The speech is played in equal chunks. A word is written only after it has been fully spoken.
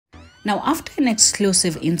Now, after an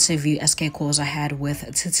exclusive interview SK Khoza had with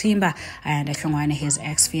Titimba, and Hlongwane, his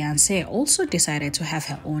ex-fiancée, also decided to have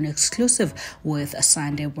her own exclusive with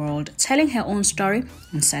Sunday World, telling her own story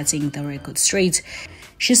and setting the record straight.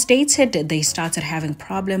 She stated they started having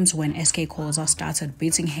problems when SK Khoza started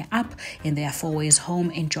beating her up in their four-ways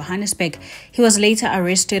home in Johannesburg. He was later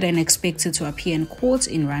arrested and expected to appear in court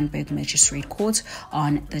in Randburg Magistrate Court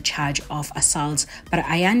on the charge of assault. But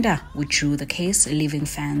Ayanda withdrew the case, leaving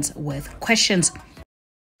fans with questions.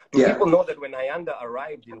 People know that when Ayanda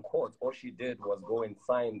arrived in court, all she did was go and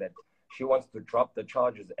sign that she wants to drop the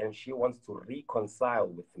charges and she wants to reconcile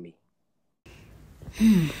with me.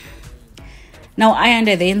 Now,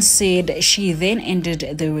 Ayanda then said she then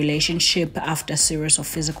ended the relationship after a series of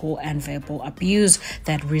physical and verbal abuse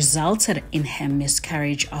that resulted in her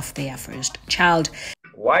miscarriage of their first child.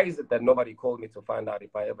 Why is it that nobody called me to find out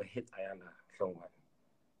if I ever hit Ayanda?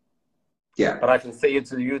 Yeah. But I can say it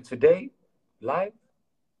to you today, live,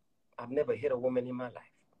 I've never hit a woman in my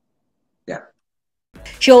life. Yeah.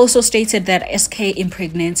 She also stated that SK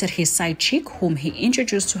impregnated his side chick, whom he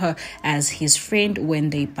introduced to her as his friend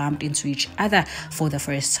when they bumped into each other for the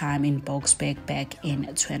first time in Boksburg back in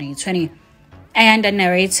 2020. Ayanda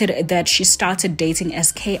narrated that she started dating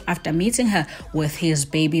SK after meeting her with his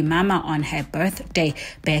baby mama on her birthday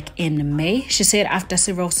back in May. She said after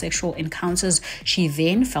several sexual encounters, she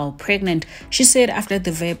then fell pregnant. She said after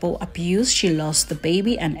the verbal abuse, she lost the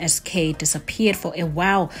baby and SK disappeared for a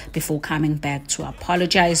while before coming back to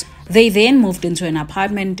apologize. They then moved into an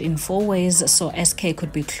apartment in Fourways so SK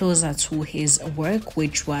could be closer to his work,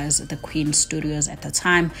 which was the Queen Studios at the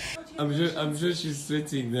time. I'm sure she's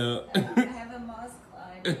sweating now. I have a mask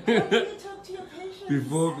on. How do you talk to your patients?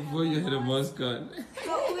 Before you had a mask on.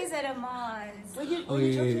 You always had a mask. When you talk to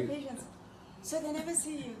your patients, so they never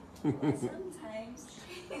see you. Sometimes.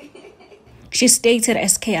 She stated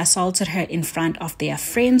SK assaulted her in front of their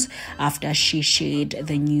friends after she shared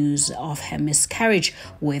the news of her miscarriage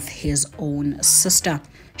with his own sister.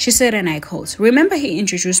 She said, and I quote, "Remember he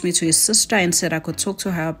introduced me to his sister and said I could talk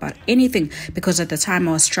to her about anything because at the time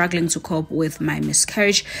I was struggling to cope with my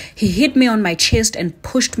miscarriage. He hit me on my chest and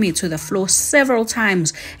pushed me to the floor several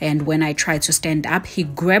times. And when I tried to stand up, he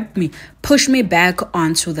grabbed me, pushed me back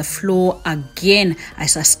onto the floor again. I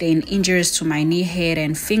sustained injuries to my knee, head,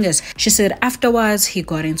 and fingers." She said afterwards he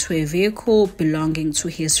got into a vehicle belonging to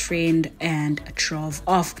his friend and drove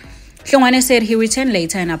off. Hlongwane said he returned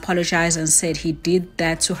later and apologized and said he did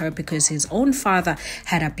that to her because his own father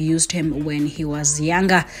had abused him when he was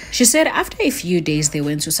younger. She said after a few days they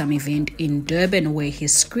went to some event in Durban where he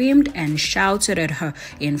screamed and shouted at her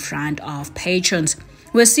in front of patrons.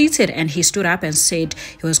 We were seated and he stood up and said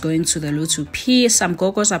he was going to the loo to pee. Some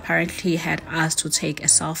gogos apparently had asked to take a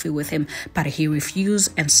selfie with him, but he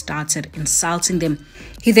refused and started insulting them.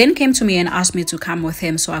 He then came to me and asked me to come with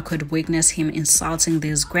him so I could witness him insulting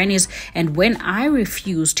these grannies, and when I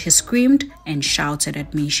refused, he screamed and shouted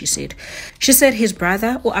at me, she said. She said his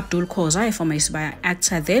brother, Abdul Khoza, a former Isibaya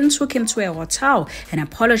actor, then took him to a hotel and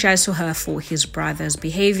apologized to her for his brother's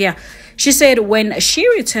behavior. She said when she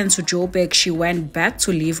returned to Joburg, she went back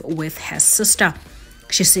to live with her sister.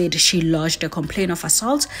 She said she lodged a complaint of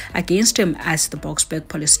assault against him at the Boksburg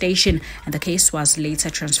police station, and the case was later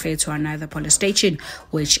transferred to another police station,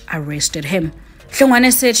 which arrested him.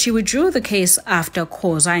 Hlongwane said she withdrew the case after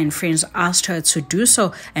Khoza and friends asked her to do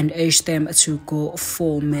so and urged them to go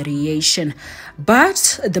for mediation.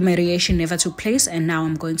 But the mediation never took place, and now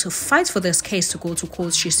I'm going to fight for this case to go to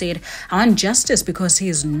court. She said, I want justice because he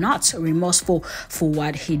is not remorseful for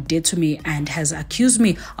what he did to me and has accused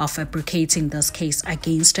me of fabricating this case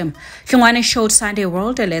against him. Hlongwane showed Sunday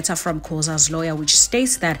World a letter from Khoza's lawyer which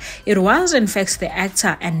states that it was in fact the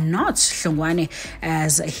actor and not Hlongwane,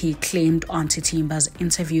 as he claimed on Titimba's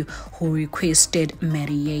interview, who requested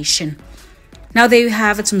mediation. Now there you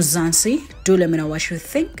have it, Mzansi. Do let me know what you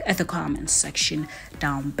think at the comments section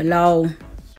down below.